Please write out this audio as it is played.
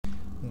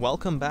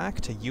Welcome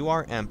back to You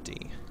Are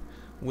Empty,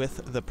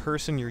 with the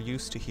person you're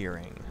used to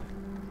hearing.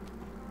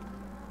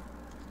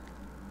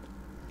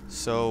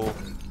 So,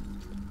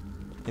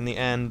 in the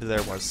end,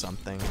 there was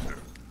something.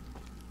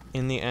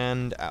 In the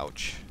end,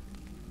 ouch.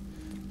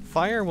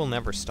 Fire will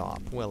never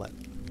stop, will it?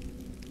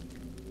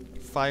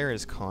 Fire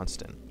is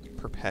constant,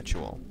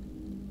 perpetual.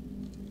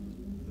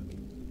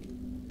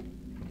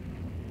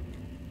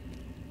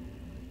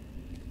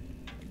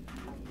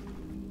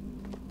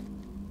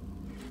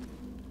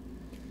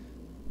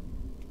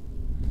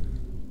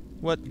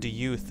 What do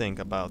you think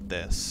about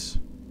this?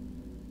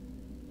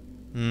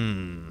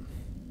 Your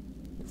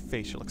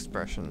facial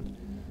expression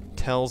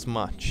tells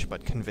much,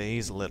 but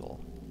conveys little.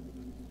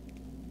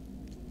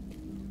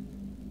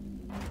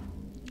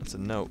 That's a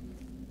note.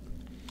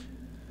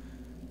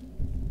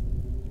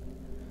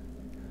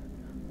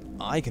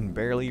 I can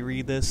barely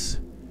read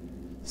this.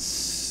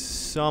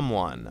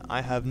 Someone,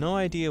 I have no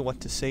idea what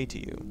to say to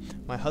you.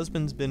 My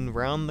husband's been away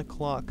round the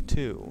clock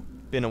too.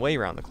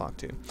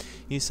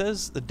 He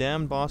says the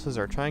damned bosses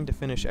are trying to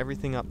finish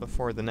everything up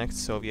before the next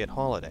Soviet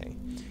holiday.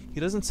 He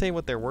doesn't say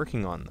what they're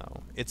working on,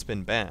 though. It's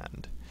been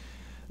banned.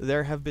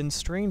 There have been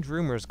strange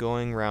rumors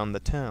going round the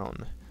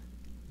town.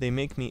 They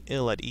make me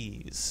ill at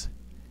ease.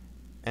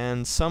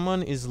 And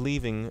someone is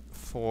leaving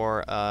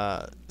for,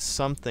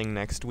 something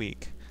next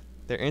week.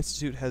 Their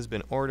institute has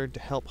been ordered to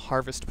help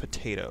harvest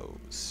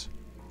potatoes.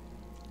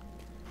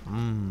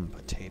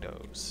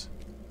 Potatoes.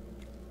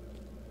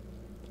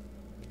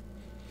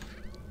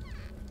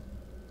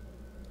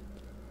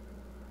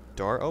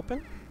 Door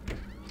open?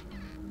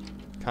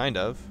 Kind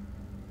of.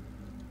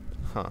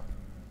 Huh.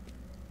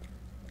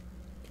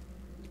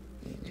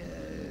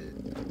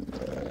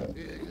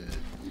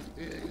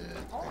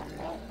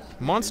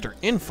 Monster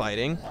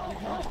infighting?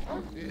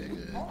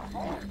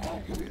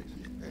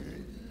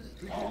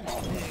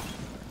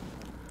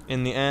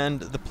 In the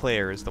end, the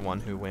player is the one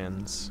who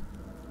wins.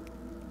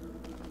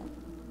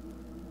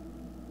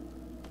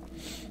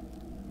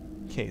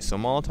 Okay, so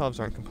Molotovs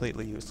aren't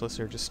completely useless,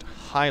 they're just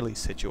highly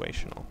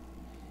situational.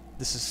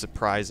 This is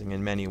surprising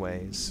in many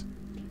ways.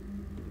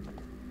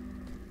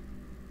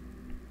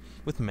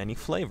 With many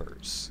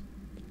flavors.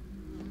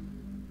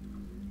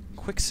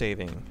 Quick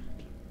saving.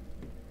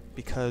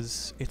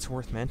 Because it's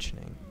worth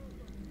mentioning.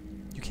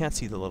 You can't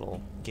see the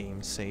little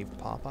game save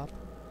pop-up.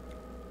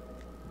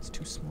 It's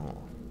too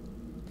small.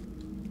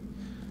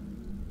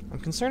 I'm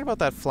concerned about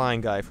that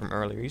flying guy from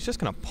earlier. He's just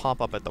gonna pop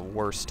up at the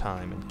worst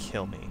time and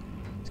kill me.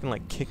 He's gonna,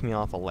 like, kick me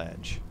off a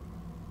ledge.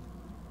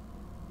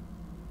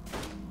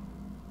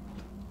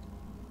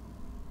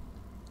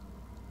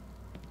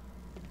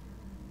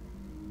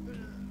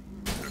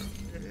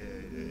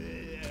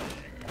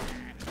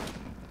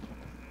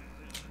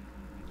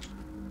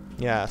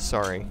 Yeah,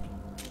 sorry.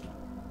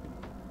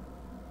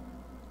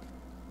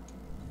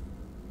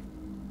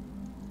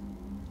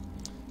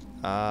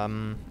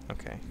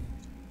 Okay.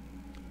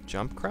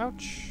 Jump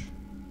crouch?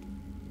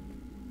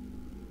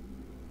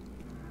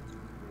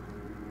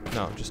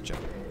 No, just jump.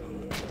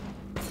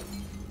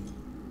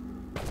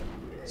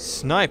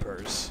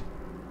 Snipers?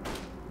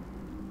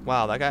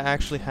 Wow, that guy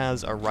actually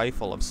has a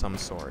rifle of some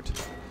sort.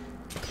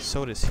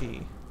 So does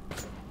he.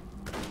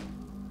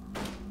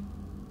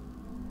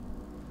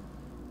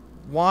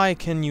 Why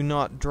can you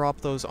not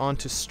drop those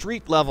onto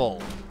street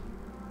level?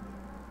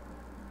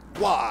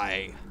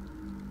 Why?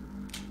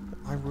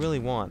 I really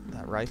want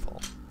that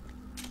rifle.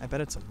 I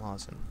bet it's a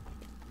Mosin.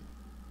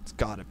 It's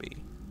gotta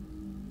be.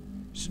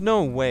 There's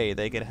no way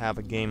they could have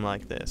a game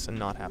like this and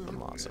not have the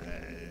Mosin.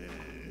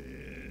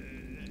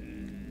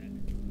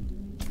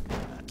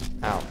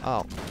 Ow,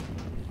 ow.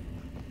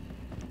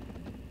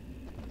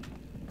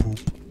 Poop.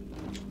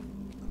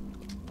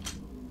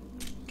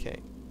 Okay.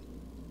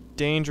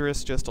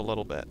 Dangerous just a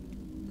little bit.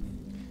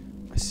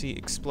 I see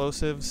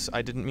explosives.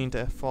 I didn't mean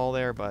to fall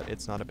there, but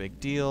it's not a big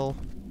deal.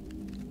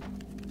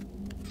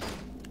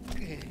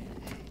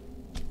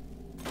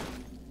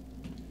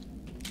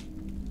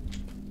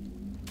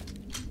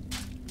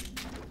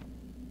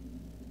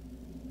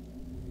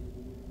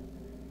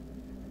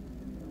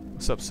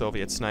 What's up,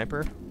 Soviet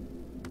sniper?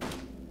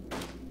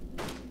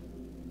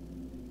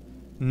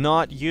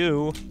 Not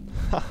you!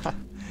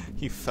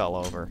 He fell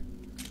over.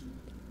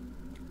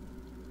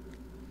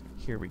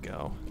 Here we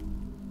go.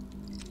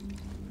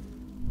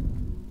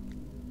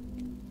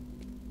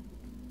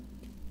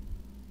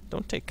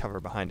 Don't take cover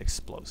behind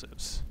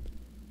explosives.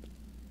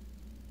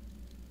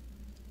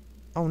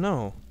 Oh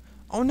no.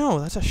 Oh no,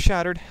 that's a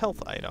shattered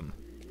health item.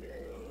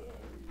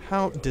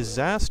 How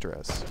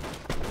disastrous.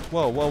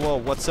 Whoa, whoa, whoa,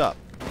 what's up?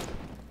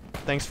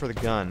 Thanks for the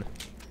gun.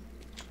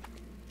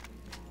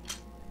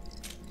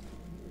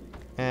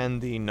 And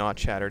the not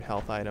shattered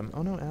health item.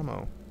 Oh no,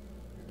 ammo.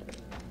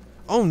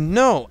 Oh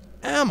no,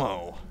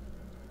 ammo!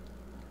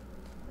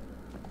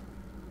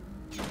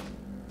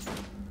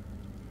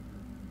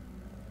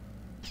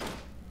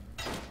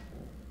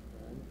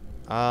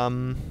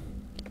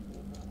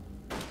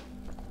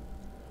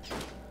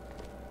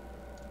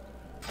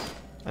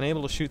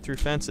 Unable to shoot through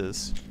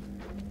fences.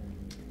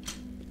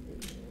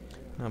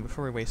 Now,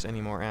 before we waste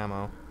any more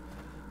ammo,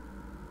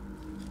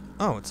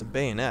 Oh, it's a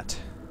bayonet.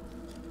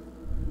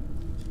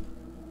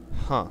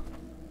 Huh.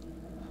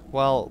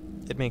 Well,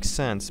 it makes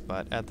sense,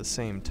 but at the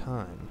same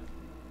time...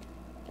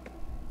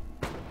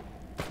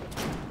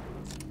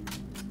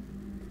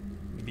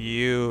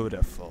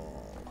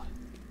 Beautiful.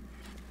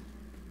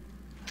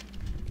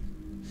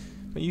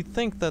 But you'd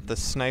think that the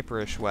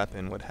sniperish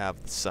weapon would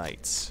have the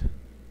sights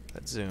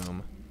that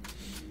zoom.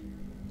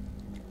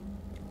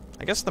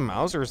 I guess the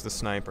Mauser is the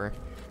sniper.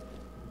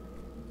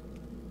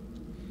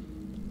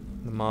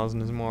 The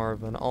Mosin is more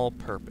of an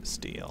all-purpose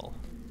deal.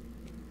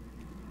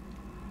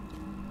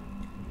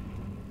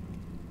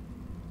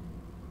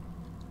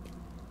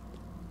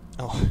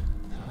 Oh,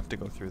 I have to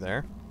go through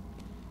there.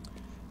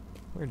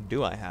 Where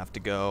do I have to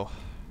go?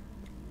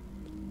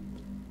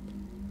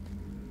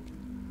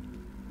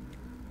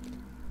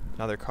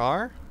 Another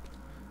car?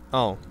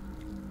 Oh.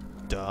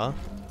 Duh.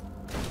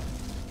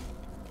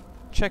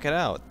 Check it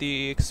out.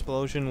 The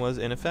explosion was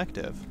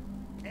ineffective.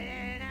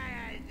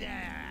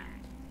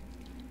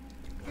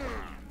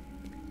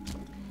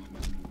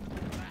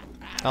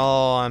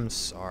 Oh, I'm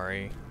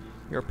sorry.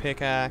 Your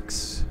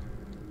pickaxe,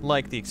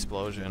 like the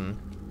explosion,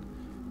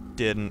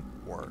 didn't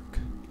work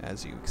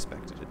as you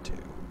expected it to.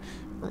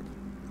 Or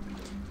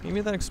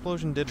maybe that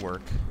explosion did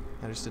work.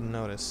 I just didn't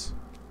notice.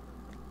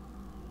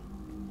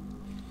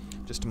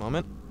 Just a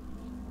moment.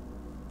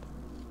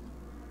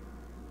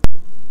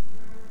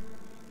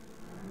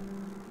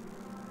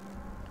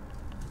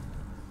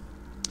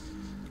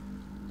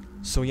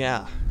 So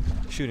yeah,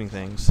 shooting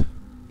things.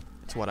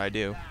 It's what I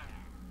do.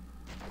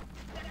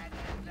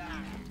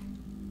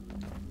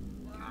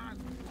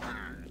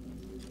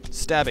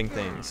 Stabbing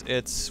things.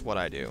 It's what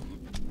I do.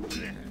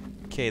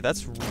 Okay,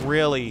 that's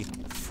really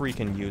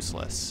freaking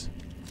useless.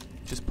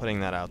 Just putting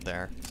that out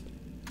there.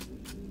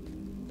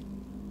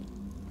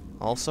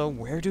 Also,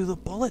 where do the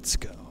bullets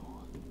go?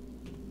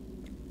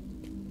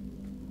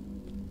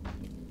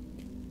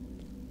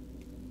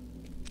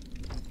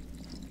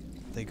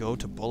 They go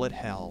to bullet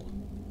hell.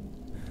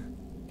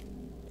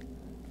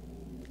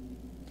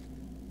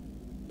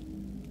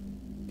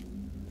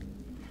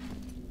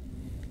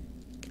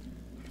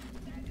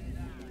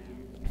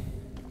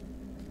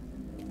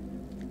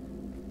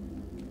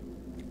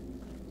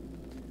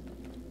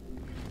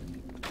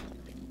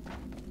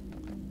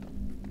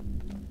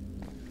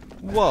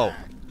 Whoa!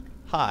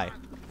 Hi.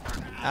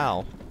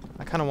 Ow.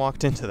 I kind of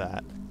walked into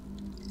that.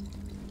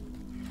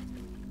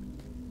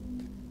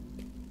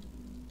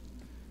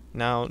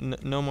 Now,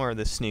 no more of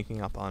this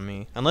sneaking up on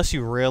me. Unless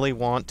you really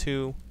want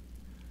to.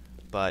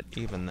 But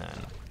even then.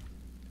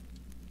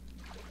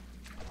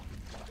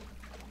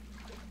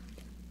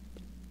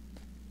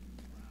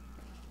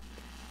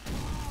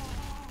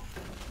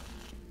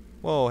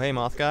 Whoa, hey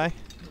moth guy.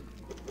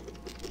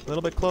 A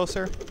little bit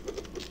closer.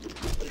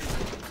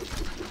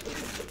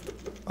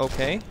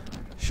 Okay.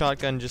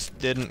 Shotgun just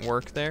didn't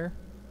work there.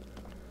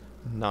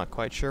 Not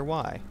quite sure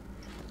why.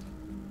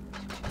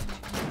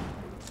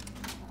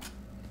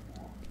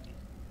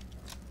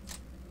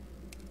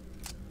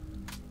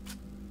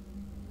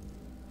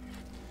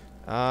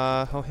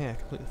 Oh hey, I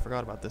completely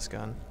forgot about this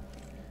gun.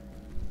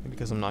 Maybe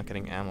because I'm not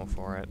getting ammo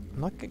for it.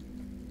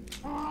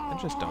 I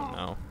just don't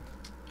know.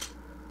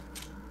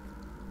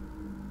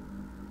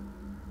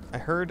 I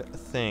heard a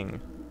thing.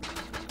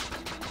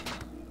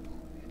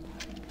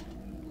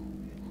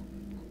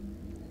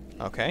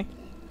 Okay.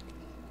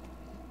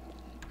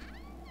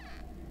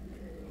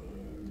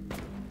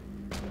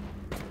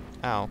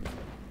 Ow.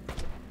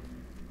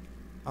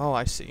 Oh,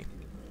 I see.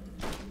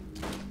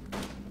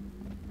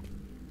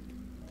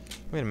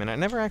 Wait a minute, I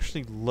never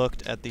actually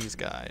looked at these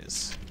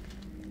guys.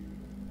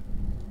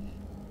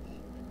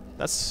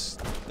 That's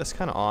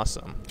kind of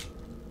awesome.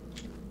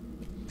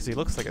 Because he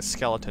looks like a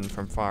skeleton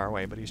from far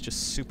away, but he's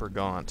just super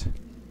gaunt.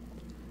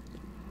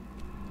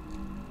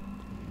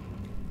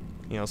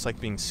 You know, it's like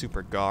being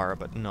super Gar,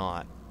 but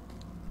not.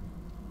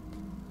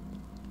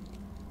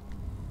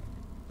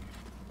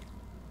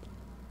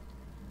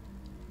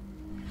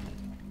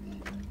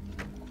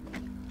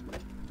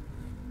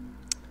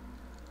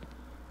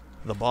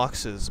 The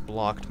boxes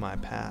blocked my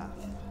path.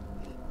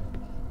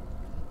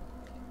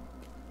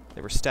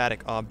 They were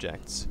static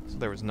objects, so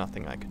there was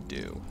nothing I could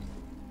do.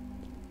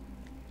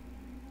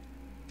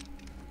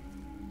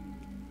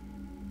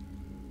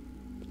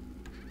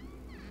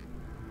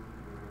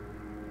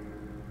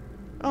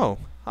 Oh,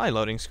 hi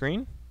loading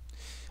screen.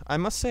 I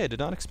must say I did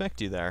not expect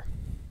you there.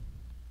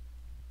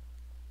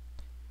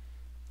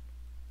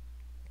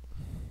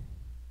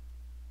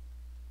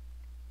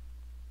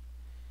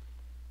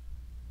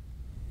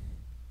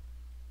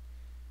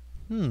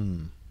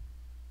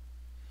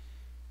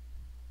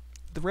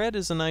 The red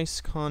is a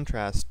nice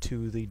contrast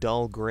to the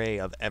dull gray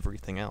of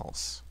everything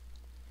else.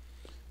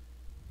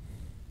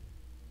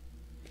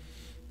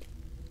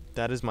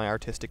 That is my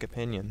artistic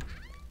opinion.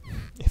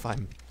 If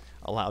I'm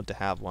allowed to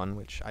have one,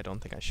 which I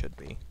don't think I should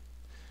be.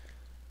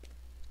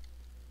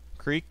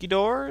 Creaky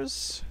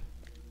doors?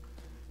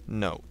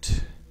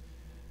 Note.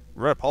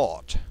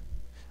 Report.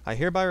 I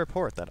hereby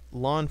report that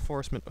law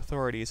enforcement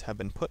authorities have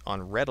been put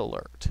on red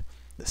alert.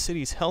 The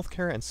city's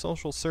healthcare and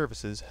social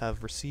services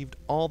have received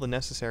all the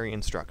necessary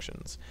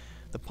instructions.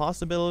 The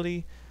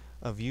possibility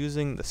of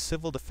using the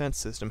civil defense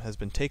system has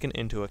been taken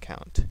into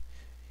account.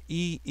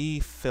 E.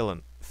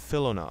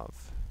 Filonov.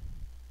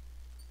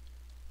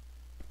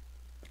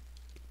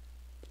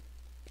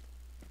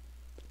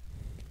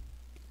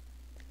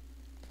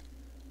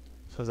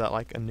 So is that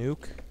like a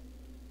nuke?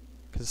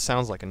 Because it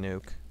sounds like a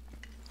nuke.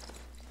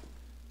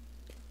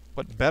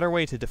 What better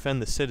way to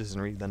defend the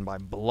citizenry than by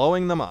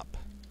blowing them up?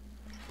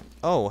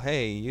 Oh,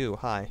 hey, you,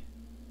 hi.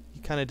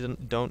 You kind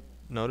of don't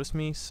notice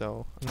me,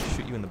 so I'm going to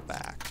shoot you in the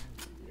back.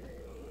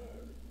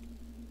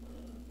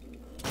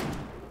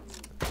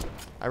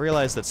 I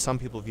realize that some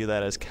people view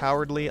that as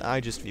cowardly, I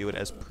just view it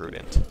as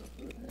prudent.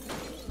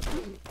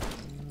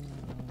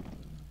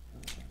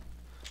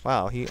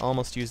 Wow, he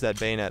almost used that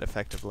bayonet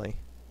effectively.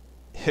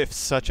 If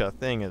such a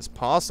thing is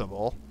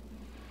possible.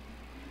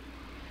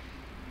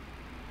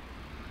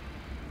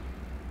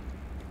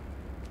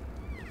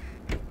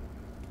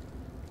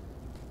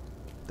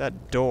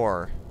 That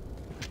door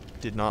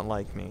did not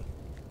like me.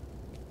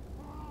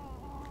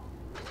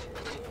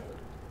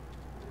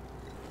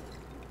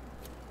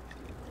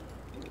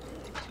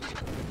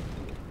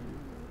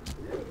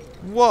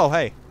 Whoa,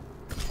 hey!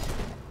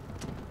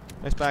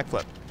 Nice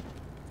backflip.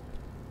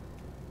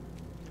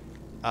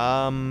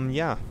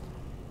 Yeah.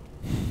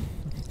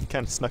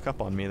 Kind of snuck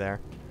up on me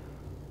there.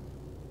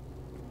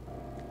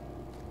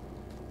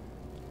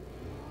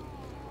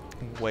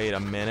 Wait a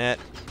minute.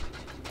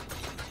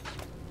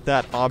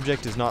 That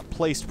object is not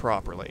placed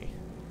properly.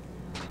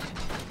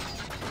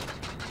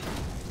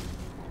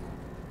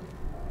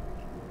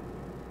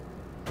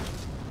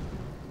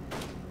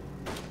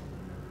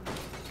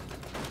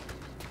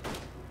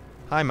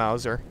 Hi,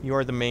 Mauser. You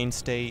are the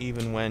mainstay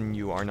even when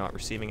you are not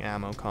receiving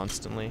ammo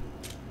constantly.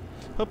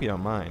 Hope you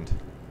don't mind.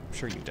 I'm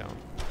sure you don't.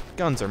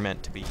 Guns are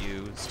meant to be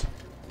used.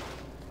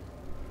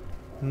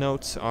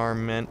 Notes are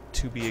meant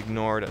to be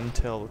ignored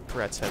until the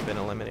threats have been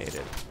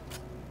eliminated.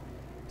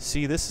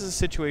 See, this is a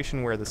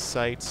situation where the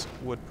sites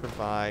would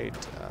provide,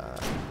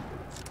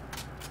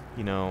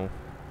 you know...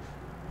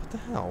 What the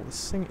hell?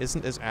 This thing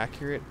isn't as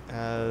accurate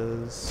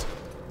as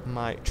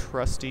my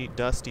trusty,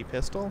 dusty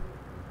pistol?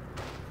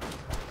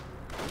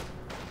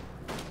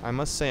 I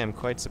must say I'm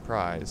quite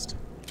surprised.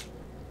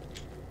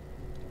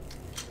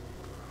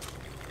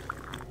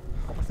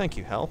 Oh, thank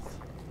you, health.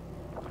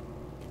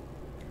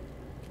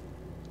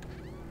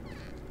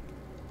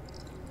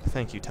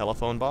 Thank you,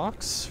 telephone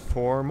box,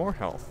 for more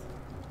health.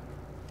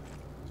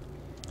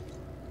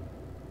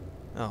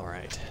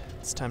 Alright,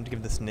 it's time to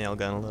give this nail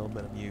gun a little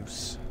bit of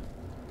use.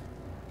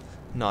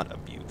 Not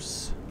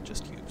abuse,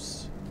 just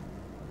use.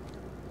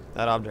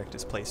 That object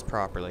is placed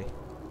properly.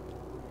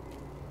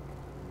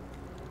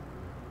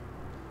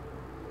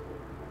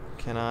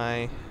 Can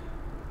I...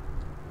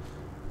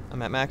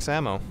 I'm at max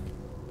ammo.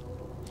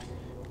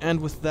 And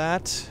with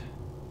that,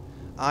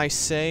 I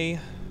say...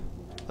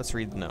 Let's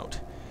read the note.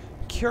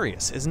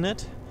 Curious, isn't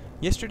it?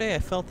 Yesterday I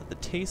felt that the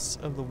tastes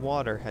of the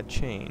water had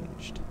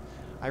changed.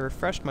 I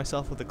refreshed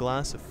myself with a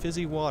glass of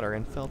fizzy water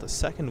and felt a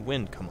second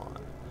wind come on.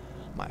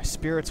 My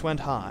spirits went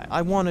high.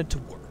 I wanted to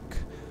work.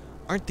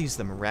 Aren't these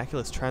the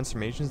miraculous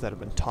transformations that have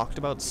been talked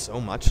about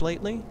so much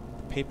lately?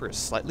 The paper is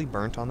slightly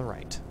burnt on the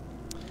right.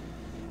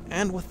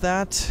 And with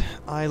that,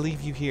 I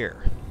leave you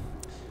here.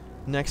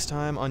 Next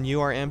time on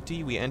You Are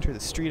Empty, we enter the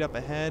street up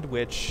ahead,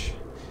 which,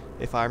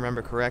 if I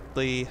remember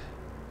correctly,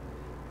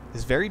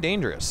 is very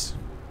dangerous.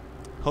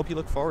 Hope you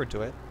look forward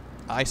to it.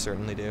 I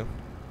certainly do.